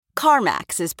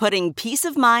CarMax is putting peace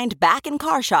of mind back in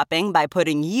car shopping by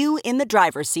putting you in the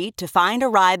driver's seat to find a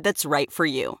ride that's right for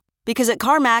you. Because at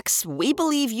CarMax, we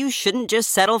believe you shouldn't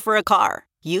just settle for a car.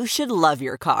 You should love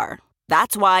your car.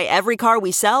 That's why every car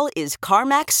we sell is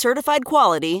CarMax certified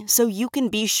quality, so you can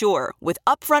be sure with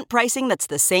upfront pricing that's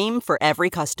the same for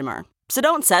every customer. So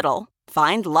don't settle.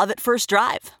 Find love at first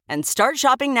drive and start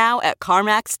shopping now at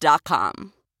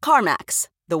CarMax.com. CarMax,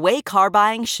 the way car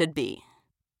buying should be.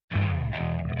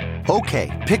 Okay,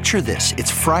 picture this.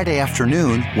 It's Friday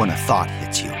afternoon when a thought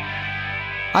hits you.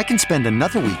 I can spend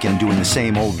another weekend doing the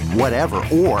same old whatever,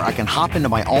 or I can hop into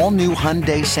my all-new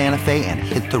Hyundai Santa Fe and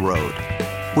hit the road.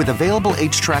 With available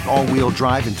H-Track all-wheel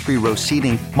drive and 3-row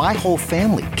seating, my whole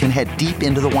family can head deep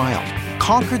into the wild.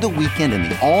 Conquer the weekend in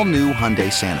the all-new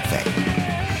Hyundai Santa Fe.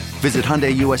 Visit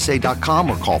HyundaiUSA.com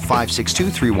or call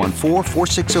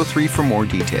 562-314-4603 for more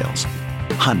details.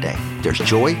 Hyundai, there's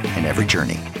joy in every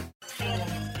journey.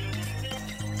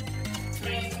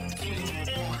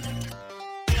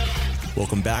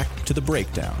 Welcome back to The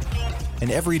Breakdown, an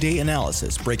everyday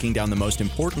analysis breaking down the most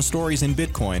important stories in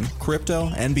Bitcoin, crypto,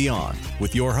 and beyond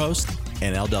with your host,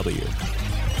 NLW.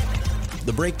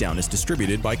 The Breakdown is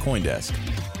distributed by CoinDesk.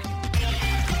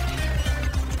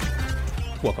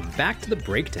 Welcome back to The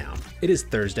Breakdown. It is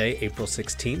Thursday, April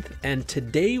 16th, and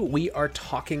today we are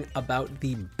talking about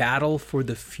the battle for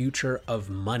the future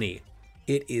of money.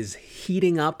 It is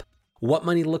heating up. What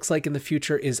money looks like in the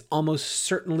future is almost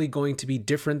certainly going to be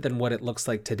different than what it looks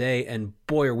like today, and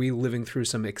boy, are we living through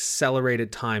some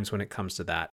accelerated times when it comes to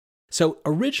that. So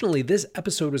originally, this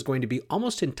episode was going to be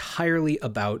almost entirely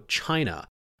about China.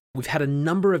 We've had a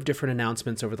number of different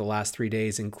announcements over the last 3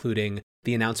 days, including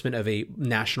the announcement of a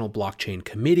national blockchain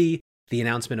committee, the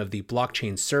announcement of the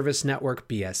Blockchain Service Network,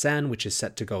 BSN, which is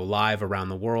set to go live around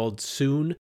the world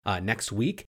soon, next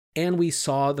week. And we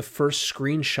saw the first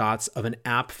screenshots of an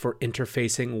app for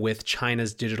interfacing with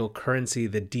China's digital currency,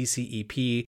 the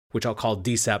DCEP, which I'll call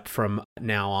DCEP from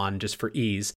now on just for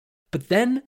ease. But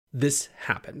then this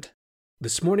happened.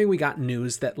 This morning we got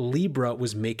news that Libra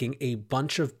was making a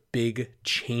bunch of big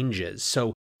changes.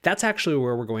 So that's actually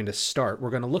where we're going to start. We're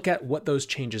going to look at what those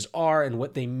changes are and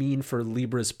what they mean for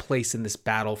Libra's place in this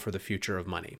battle for the future of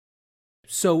money.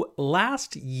 So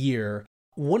last year,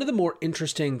 one of the more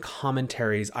interesting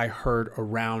commentaries I heard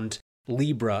around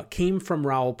Libra came from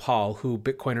Raoul Pal, who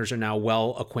Bitcoiners are now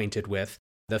well acquainted with,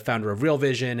 the founder of Real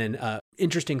Vision and an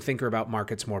interesting thinker about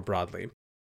markets more broadly.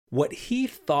 What he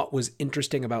thought was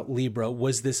interesting about Libra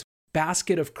was this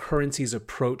basket of currencies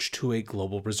approach to a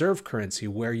global reserve currency,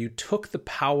 where you took the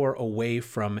power away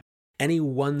from any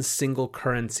one single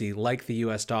currency like the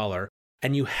US dollar,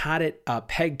 and you had it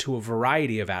pegged to a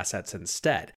variety of assets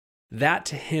instead. That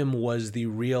to him was the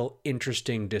real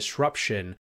interesting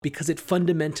disruption because it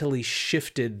fundamentally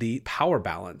shifted the power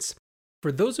balance. For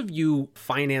those of you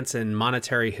finance and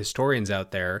monetary historians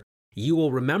out there, you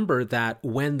will remember that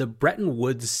when the Bretton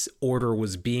Woods order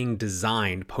was being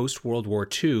designed post-World War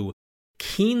II,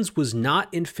 Keynes was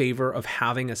not in favor of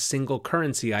having a single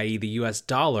currency, i.e. the US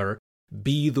dollar,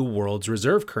 be the world's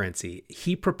reserve currency.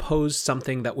 He proposed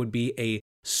something that would be a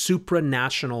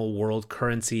supranational world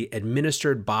currency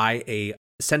administered by a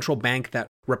central bank that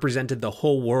represented the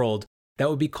whole world that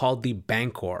would be called the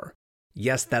Bancor.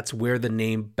 Yes, that's where the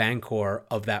name Bancor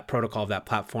of that protocol, of that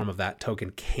platform, of that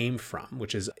token came from,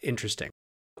 which is interesting.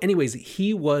 Anyways,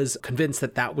 he was convinced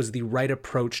that that was the right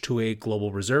approach to a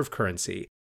global reserve currency.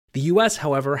 The US,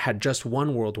 however, had just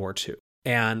won World War II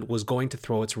and was going to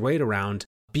throw its weight around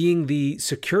being the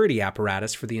security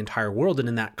apparatus for the entire world. And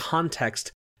in that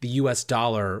context, the US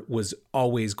dollar was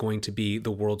always going to be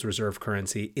the world's reserve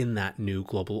currency in that new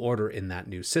global order, in that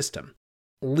new system.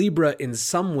 Libra, in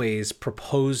some ways,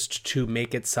 proposed to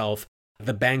make itself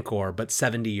the Bancor, but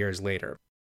 70 years later.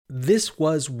 This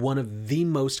was one of the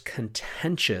most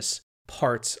contentious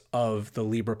parts of the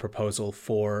Libra proposal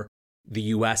for the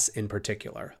US in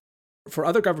particular. For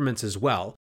other governments as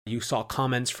well, you saw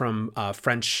comments from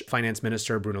French Finance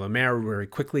Minister Bruno Le Maire very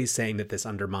quickly saying that this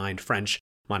undermined French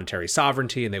monetary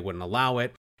sovereignty and they wouldn't allow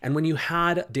it. And when you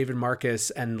had David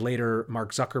Marcus and later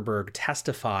Mark Zuckerberg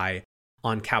testify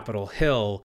on Capitol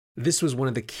Hill, this was one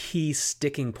of the key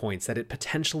sticking points, that it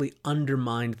potentially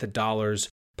undermined the dollar's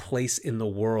place in the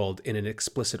world in an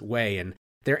explicit way. And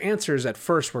their answers at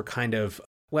first were kind of,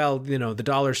 well, the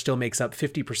dollar still makes up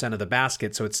 50% of the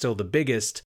basket, so it's still the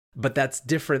biggest, but that's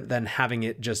different than having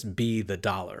it just be the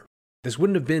dollar. This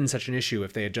wouldn't have been such an issue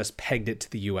if they had just pegged it to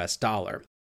the US dollar.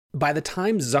 By the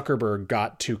time Zuckerberg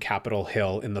got to Capitol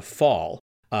Hill in the fall,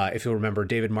 if you'll remember,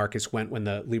 David Marcus went when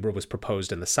the Libra was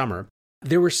proposed in the summer.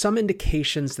 there were some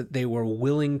indications that they were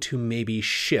willing to maybe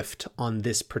shift on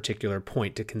this particular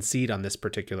point, to concede on this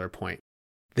particular point.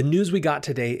 The news we got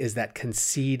today is that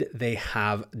concede they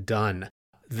have done.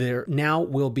 There now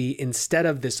will be, instead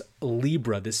of this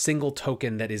Libra, this single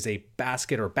token that is a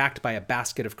basket or backed by a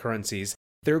basket of currencies,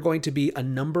 there are going to be a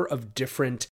number of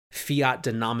different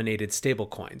fiat-denominated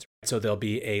stablecoins. So there'll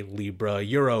be a Libra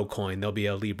Euro coin, there'll be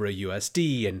a Libra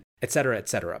USD, and et cetera, et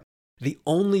cetera. The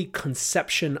only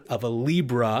conception of a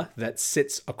Libra that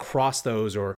sits across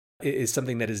those or is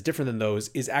something that is different than those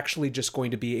is actually just going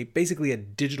to be basically a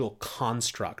digital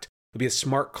construct. It'll be a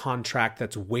smart contract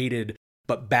that's weighted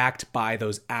but backed by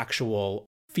those actual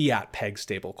fiat peg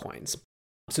stablecoins.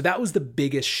 So that was the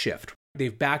biggest shift.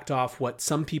 They've backed off what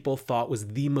some people thought was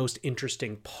the most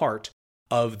interesting part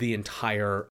of the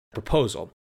entire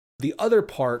proposal. The other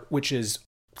part, which is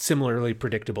similarly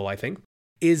predictable, I think,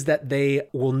 is that they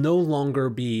will no longer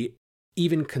be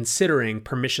even considering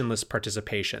permissionless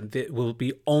participation. It will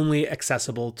be only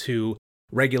accessible to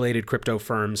regulated crypto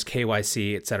firms,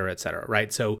 KYC, et cetera,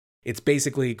 right? So it's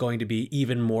basically going to be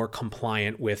even more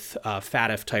compliant with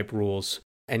FATF type rules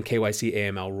and KYC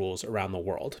AML rules around the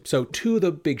world. So two of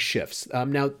the big shifts.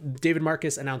 Now, David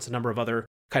Marcus announced a number of other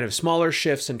kind of smaller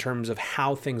shifts in terms of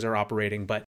how things are operating,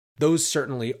 but those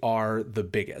certainly are the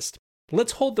biggest.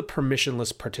 Let's hold the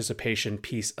permissionless participation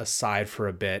piece aside for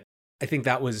a bit. I think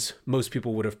that was, most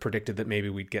people would have predicted that maybe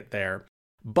we'd get there.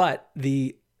 But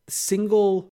the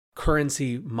single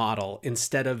currency model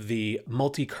instead of the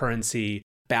multi-currency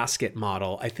basket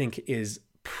model, I think is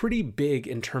pretty big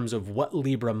in terms of what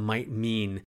Libra might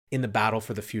mean in the battle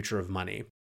for the future of money.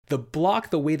 The block,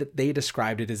 the way that they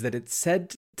described it, is that it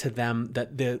said to them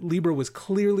that the Libra was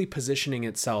clearly positioning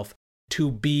itself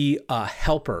to be a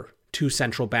helper to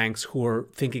central banks who are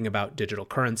thinking about digital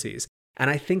currencies. And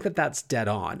I think that that's dead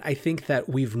on. I think that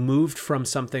we've moved from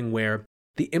something where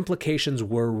the implications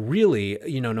were really,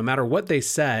 no matter what they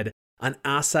said, an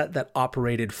asset that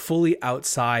operated fully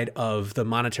outside of the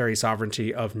monetary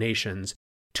sovereignty of nations,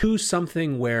 to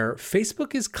something where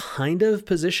Facebook is kind of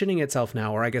positioning itself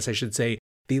now, or I guess I should say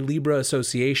the Libra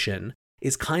Association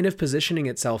is kind of positioning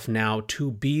itself now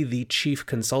to be the chief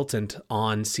consultant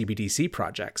on CBDC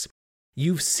projects.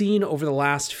 You've seen over the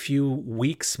last few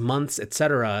weeks, months,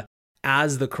 etc.,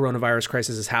 as the coronavirus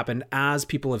crisis has happened, as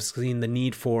people have seen the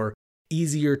need for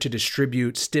easier to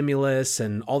distribute stimulus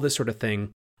and all this sort of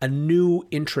thing, a new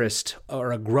interest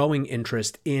or a growing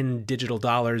interest in digital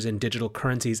dollars and digital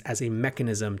currencies as a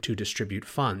mechanism to distribute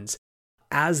funds.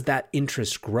 As that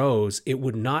interest grows, it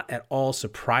would not at all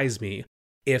surprise me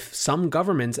if some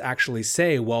governments actually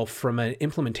say, well, from an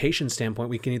implementation standpoint,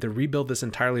 we can either rebuild this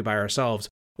entirely by ourselves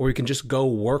or we can just go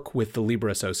work with the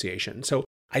Libra Association. So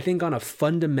I think on a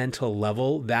fundamental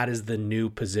level, that is the new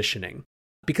positioning.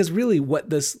 Because really what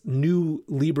this new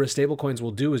Libra stablecoins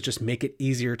will do is just make it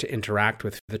easier to interact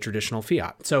with the traditional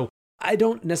fiat. So I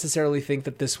don't necessarily think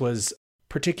that this was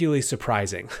particularly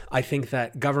surprising. I think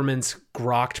that governments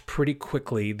grokked pretty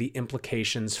quickly the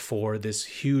implications for this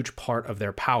huge part of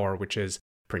their power, which is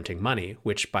printing money,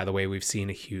 which, by the way, we've seen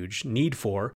a huge need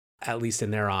for, at least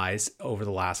in their eyes, over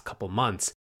the last couple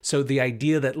months. So the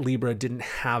idea that Libra didn't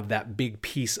have that big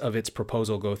piece of its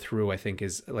proposal go through, I think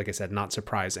is, like I said, not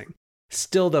surprising.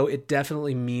 Still, though, it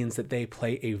definitely means that they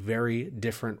play a very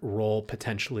different role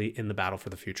potentially in the battle for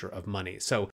the future of money.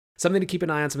 So something to keep an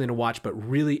eye on, something to watch, but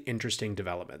really interesting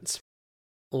developments.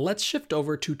 Let's shift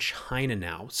over to China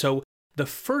now. So the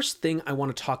first thing I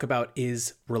want to talk about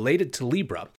is related to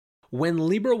Libra. When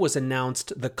Libra was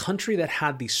announced, the country that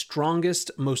had the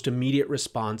strongest, most immediate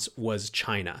response was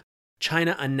China.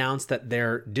 China announced that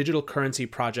their digital currency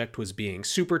project was being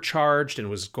supercharged and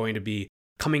was going to be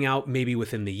coming out maybe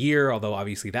within the year, although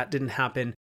obviously that didn't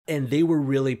happen. And they were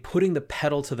really putting the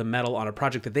pedal to the metal on a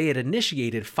project that they had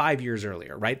initiated 5 years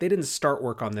earlier, right? They didn't start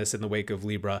work on this in the wake of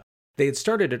Libra. They had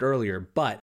started it earlier,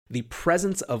 but the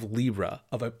presence of Libra,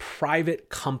 of a private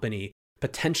company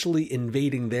potentially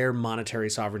invading their monetary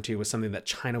sovereignty, was something that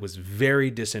China was very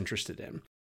disinterested in.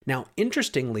 Now,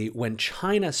 interestingly, when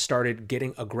China started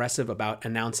getting aggressive about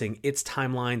announcing its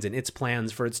timelines and its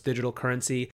plans for its digital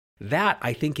currency, that,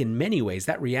 I think in many ways,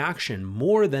 that reaction,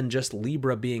 more than just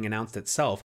Libra being announced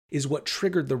itself, is what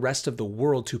triggered the rest of the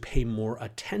world to pay more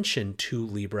attention to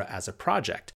Libra as a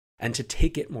project and to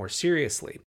take it more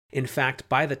seriously. In fact,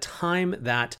 by the time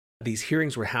that these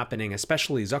hearings were happening,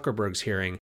 especially Zuckerberg's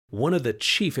hearing, one of the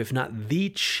chief, if not the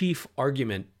chief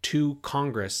argument to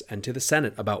Congress and to the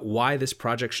Senate about why this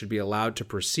project should be allowed to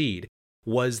proceed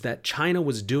was that China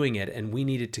was doing it and we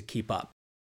needed to keep up.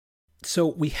 So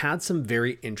we had some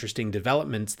very interesting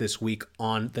developments this week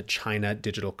on the China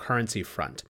digital currency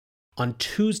front. On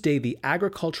Tuesday, the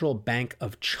Agricultural Bank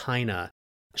of China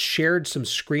shared some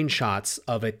screenshots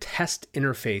of a test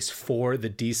interface for the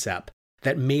DCEP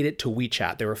that made it to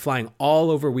WeChat. They were flying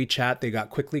all over WeChat. They got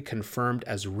quickly confirmed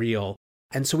as real.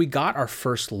 And so we got our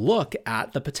first look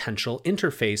at the potential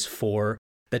interface for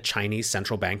the Chinese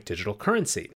central bank digital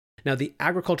currency. Now, the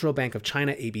Agricultural Bank of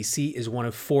China, ABC, is one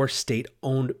of 4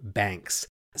 state-owned banks.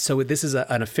 So this is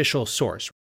an official source.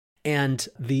 And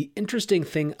the interesting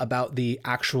thing about the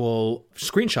actual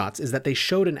screenshots is that they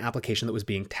showed an application that was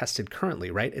being tested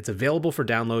currently, right? It's available for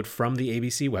download from the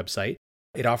ABC website.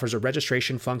 It offers a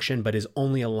registration function, but is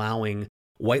only allowing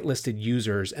whitelisted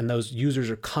users, and those users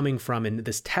are coming from, and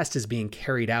this test is being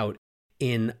carried out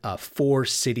in 4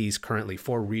 cities currently,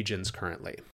 4 regions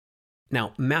currently.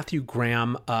 Now, Matthew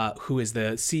Graham, who is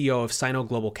the CEO of Sino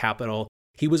Global Capital,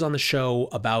 he was on the show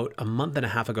about a month and a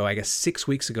half ago, I guess 6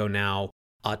 weeks ago now,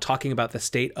 talking about the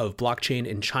state of blockchain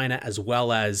in China, as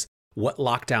well as what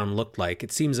lockdown looked like.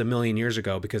 It seems a million years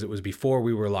ago because it was before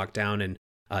we were locked down and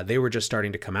they were just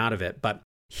starting to come out of it. But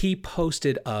he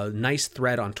posted a nice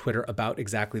thread on Twitter about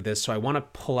exactly this. So I want to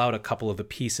pull out a couple of the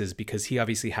pieces because he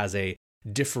obviously has a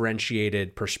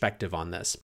differentiated perspective on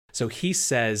this. So he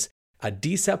says, a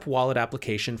DCEP wallet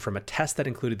application from a test that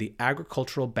included the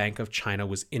Agricultural Bank of China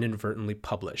was inadvertently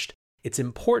published. It's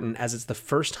important as it's the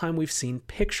first time we've seen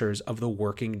pictures of the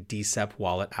working DCEP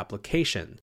wallet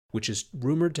application, which is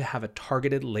rumored to have a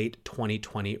targeted late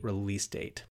 2020 release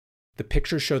date. The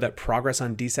pictures show that progress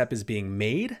on DCEP is being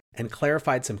made and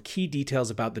clarified some key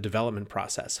details about the development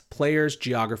process, players,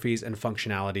 geographies, and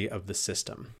functionality of the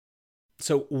system.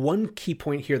 So one key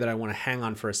point here that I want to hang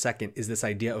on for a second is this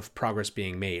idea of progress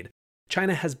being made.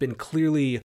 China has been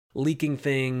clearly leaking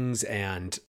things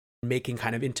and making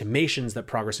kind of intimations that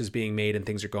progress is being made and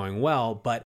things are going well.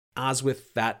 But as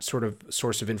with that sort of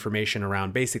source of information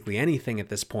around basically anything at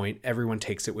this point, everyone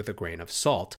takes it with a grain of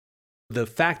salt. The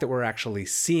fact that we're actually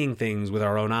seeing things with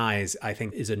our own eyes, I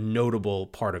think, is a notable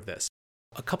part of this.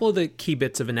 A couple of the key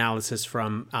bits of analysis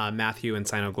from Matthew and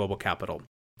Sino Global Capital.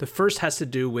 The first has to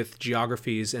do with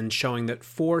geographies and showing that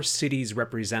 4 cities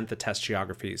represent the test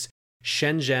geographies: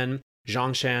 Shenzhen,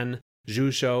 Zhongshan,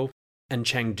 Zhuzhou, and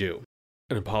Chengdu.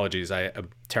 And apologies, I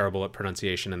am terrible at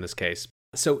pronunciation in this case.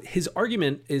 So his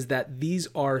argument is that these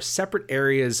are separate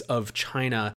areas of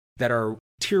China that are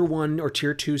tier 1 or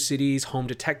tier 2 cities, home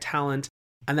to tech talent,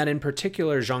 and that in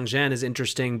particular, Zhongshan is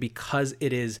interesting because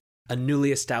it is a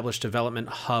newly established development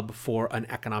hub for an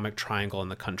economic triangle in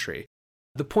the country.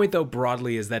 The point, though,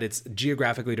 broadly is that it's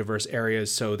geographically diverse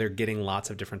areas, so they're getting lots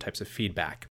of different types of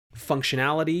feedback.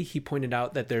 Functionality, he pointed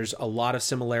out that there's a lot of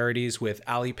similarities with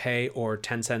Alipay or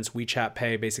Tencent's WeChat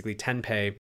Pay, basically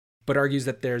Tenpay, but argues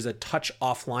that there's a touch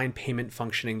offline payment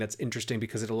functioning that's interesting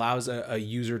because it allows a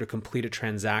user to complete a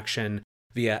transaction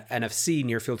via NFC,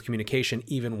 near field communication,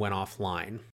 even when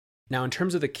offline. Now, in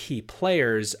terms of the key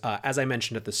players, as I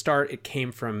mentioned at the start, it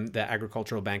came from the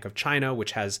Agricultural Bank of China,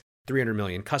 which has 300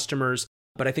 million customers.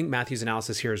 But I think Matthew's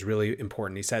analysis here is really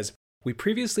important. He says, we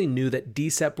previously knew that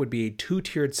DCEP would be a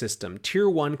 2-tiered system. Tier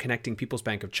 1 connecting People's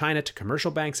Bank of China to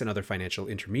commercial banks and other financial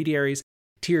intermediaries.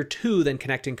 Tier 2 then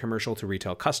connecting commercial to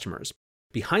retail customers.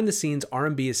 Behind the scenes,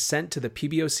 RMB is sent to the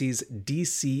PBOC's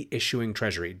DC issuing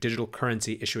treasury, digital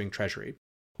currency issuing treasury,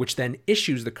 which then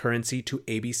issues the currency to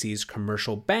ABC's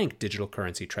commercial bank digital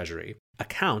currency treasury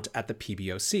account at the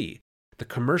PBOC. The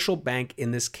commercial bank,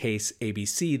 in this case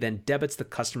ABC, then debits the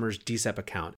customer's DCEP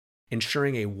account,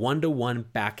 ensuring a 1-to-1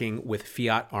 backing with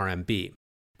fiat RMB.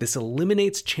 This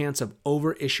eliminates chance of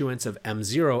overissuance of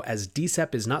M0 as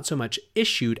DCEP is not so much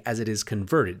issued as it is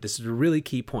converted. This is a really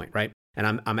key point, right?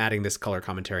 And I'm adding this color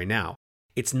commentary now.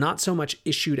 It's not so much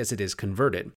issued as it is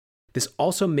converted. This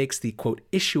also makes the, quote,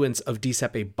 issuance of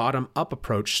DCEP a bottom-up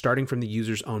approach starting from the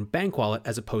user's own bank wallet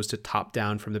as opposed to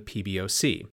top-down from the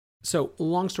PBOC. So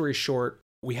long story short,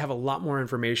 we have a lot more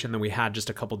information than we had just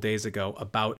a couple days ago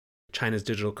about China's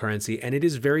digital currency, and it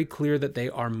is very clear that they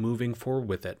are moving forward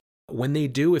with it. When they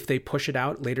do, if they push it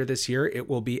out later this year, it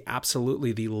will be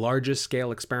absolutely the largest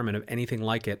scale experiment of anything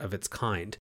like it of its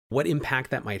kind. What impact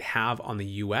that might have on the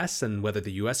US and whether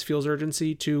the US feels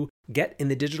urgency to get in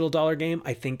the digital dollar game,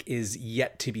 I think is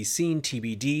yet to be seen,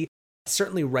 TBD.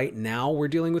 Certainly right now, we're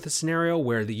dealing with a scenario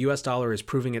where the US dollar is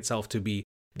proving itself to be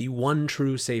the one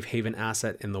true safe haven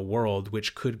asset in the world,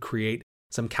 which could create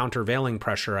some countervailing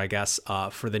pressure, I guess,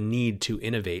 for the need to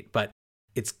innovate. But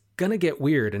it's going to get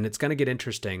weird and it's going to get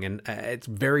interesting. And it's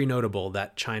very notable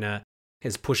that China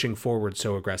is pushing forward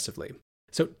so aggressively.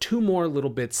 So 2 more little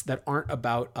bits that aren't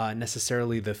about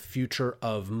necessarily the future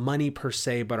of money per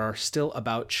se, but are still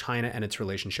about China and its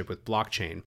relationship with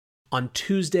blockchain. On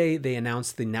Tuesday, they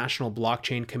announced the National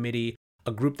Blockchain Committee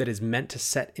a group that is meant to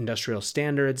set industrial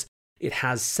standards. It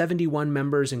has 71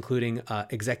 members, including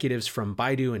executives from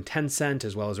Baidu and Tencent,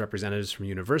 as well as representatives from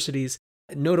universities.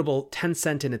 Notable,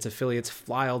 Tencent and its affiliates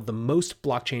filed the most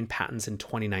blockchain patents in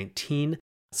 2019,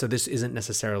 so this isn't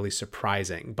necessarily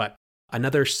surprising. But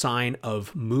another sign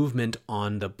of movement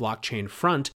on the blockchain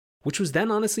front, which was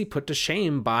then honestly put to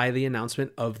shame by the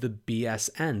announcement of the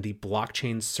BSN, the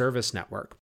Blockchain Service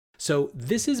Network. So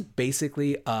this is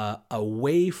basically a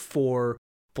way for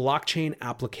blockchain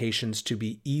applications to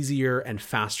be easier and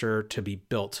faster to be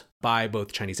built by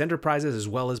both Chinese enterprises as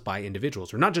well as by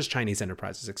individuals, or not just Chinese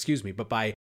enterprises, but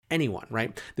by anyone,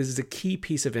 right? This is a key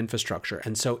piece of infrastructure.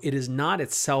 And so it is not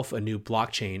itself a new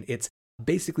blockchain. It's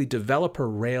basically developer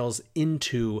rails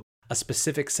into a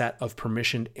specific set of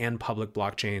permissioned and public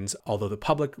blockchains, although the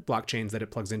public blockchains that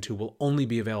it plugs into will only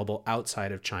be available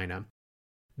outside of China.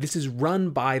 This is run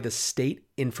by the State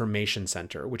Information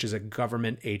Center, which is a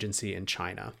government agency in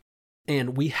China.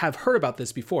 And we have heard about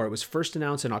this before. It was first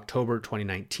announced in October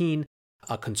 2019,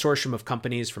 a consortium of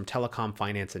companies from telecom,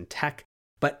 finance, and tech.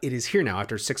 But it is here now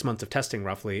after 6 months of testing,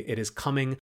 roughly. It is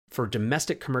coming for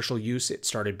domestic commercial use. It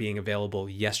started being available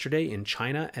yesterday in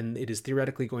China, and it is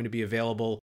theoretically going to be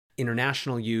available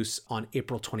international use on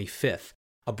April 25th.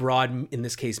 Abroad, in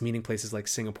this case, meaning places like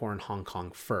Singapore and Hong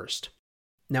Kong first.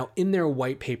 Now, in their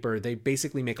white paper, they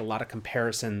basically make a lot of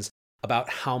comparisons about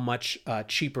how much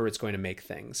cheaper it's going to make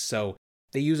things. So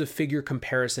they use a figure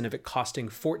comparison of it costing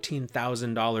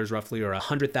 $14,000 roughly, or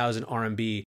 100,000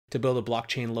 RMB to build a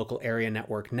blockchain local area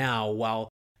network now, while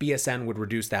BSN would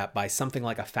reduce that by something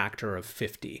like a factor of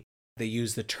 50. They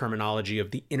use the terminology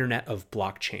of the Internet of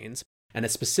Blockchains. And a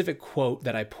specific quote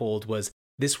that I pulled was,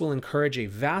 "This will encourage a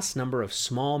vast number of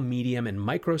small, medium, and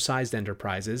micro-sized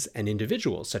enterprises and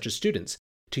individuals, such as students,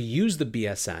 to use the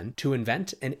BSN to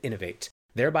invent and innovate,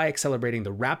 thereby accelerating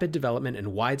the rapid development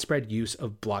and widespread use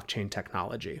of blockchain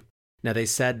technology." Now, they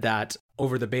said that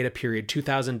over the beta period,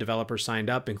 2,000 developers signed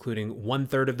up, including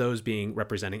 1/3 of those being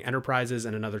representing enterprises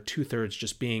and another 2/3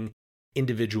 just being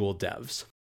individual devs.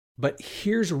 But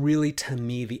here's really, to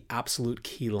me, the absolute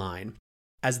key line.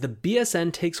 As the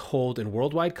BSN takes hold in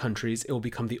worldwide countries, it will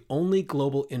become the only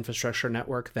global infrastructure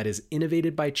network that is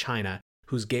innovated by China,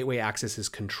 whose gateway access is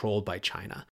controlled by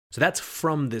China. So that's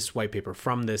from this white paper,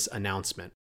 from this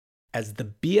announcement. As the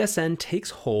BSN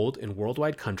takes hold in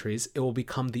worldwide countries, it will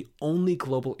become the only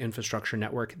global infrastructure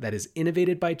network that is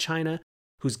innovated by China,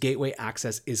 whose gateway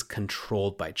access is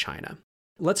controlled by China.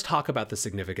 Let's talk about the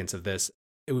significance of this.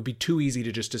 It would be too easy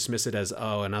to just dismiss it as,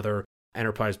 another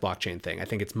enterprise blockchain thing. I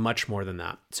think it's much more than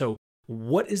that. So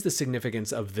what is the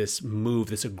significance of this move,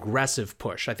 this aggressive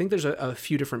push? I think there's a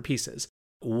few different pieces.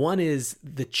 One is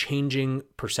the changing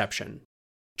perception.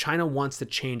 China wants to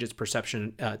change its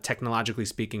perception, technologically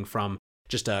speaking, from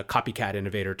just a copycat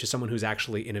innovator to someone who's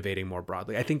actually innovating more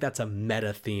broadly. I think that's a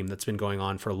meta theme that's been going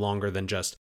on for longer than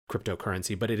just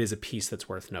cryptocurrency, but it is a piece that's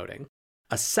worth noting.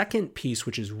 A second piece,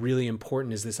 which is really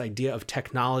important, is this idea of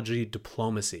technology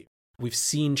diplomacy. We've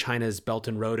seen China's Belt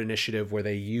and Road Initiative, where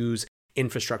they use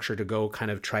infrastructure to go kind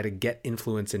of try to get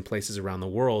influence in places around the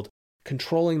world.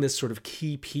 Controlling this sort of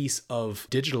key piece of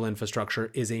digital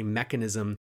infrastructure is a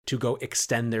mechanism to go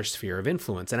extend their sphere of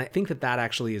influence. And I think that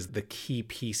actually is the key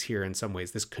piece here in some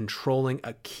ways, this controlling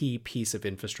a key piece of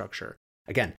infrastructure.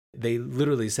 Again, they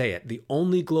literally say it, the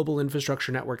only global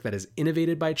infrastructure network that is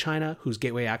innovated by China, whose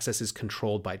gateway access is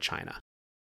controlled by China.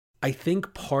 I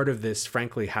think part of this,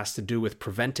 frankly, has to do with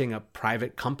preventing a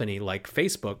private company like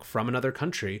Facebook from another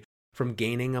country from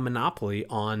gaining a monopoly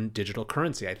on digital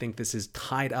currency. I think this is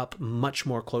tied up much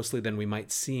more closely than we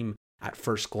might seem at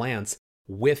first glance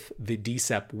with the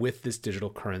DCEP, with this digital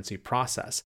currency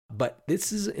process. But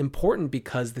this is important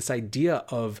because this idea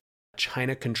of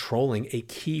China controlling a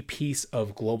key piece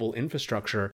of global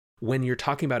infrastructure, when you're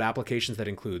talking about applications that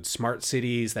include smart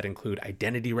cities, that include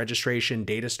identity registration,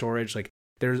 data storage, like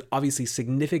there's obviously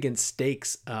significant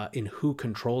stakes in who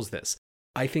controls this.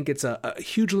 I think it's a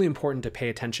hugely important to pay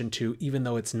attention to, even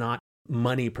though it's not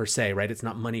money per se, right? It's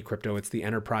not money crypto, it's the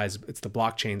enterprise, it's the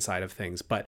blockchain side of things,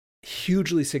 but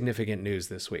hugely significant news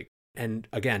this week. And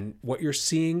again, what you're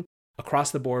seeing across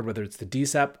the board, whether it's the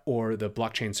DCEP or the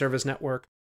Blockchain Service Network,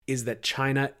 is that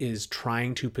China is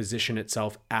trying to position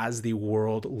itself as the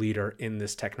world leader in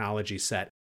this technology set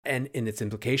and in its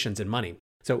implications in money.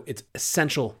 So it's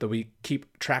essential that we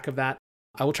keep track of that.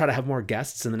 I will try to have more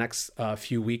guests in the next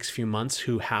few weeks, few months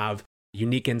who have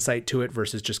unique insight to it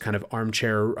versus just kind of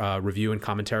armchair review and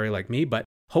commentary like me. But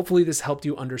hopefully this helped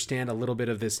you understand a little bit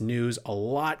of this news. A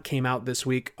lot came out this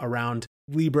week around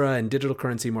Libra and digital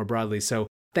currency more broadly. So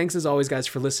Thanks as always, guys,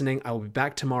 for listening. I will be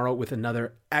back tomorrow with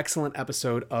another excellent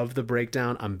episode of The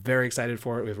Breakdown. I'm very excited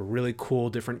for it. We have a really cool,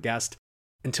 different guest.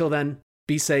 Until then,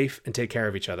 be safe and take care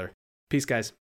of each other. Peace, guys.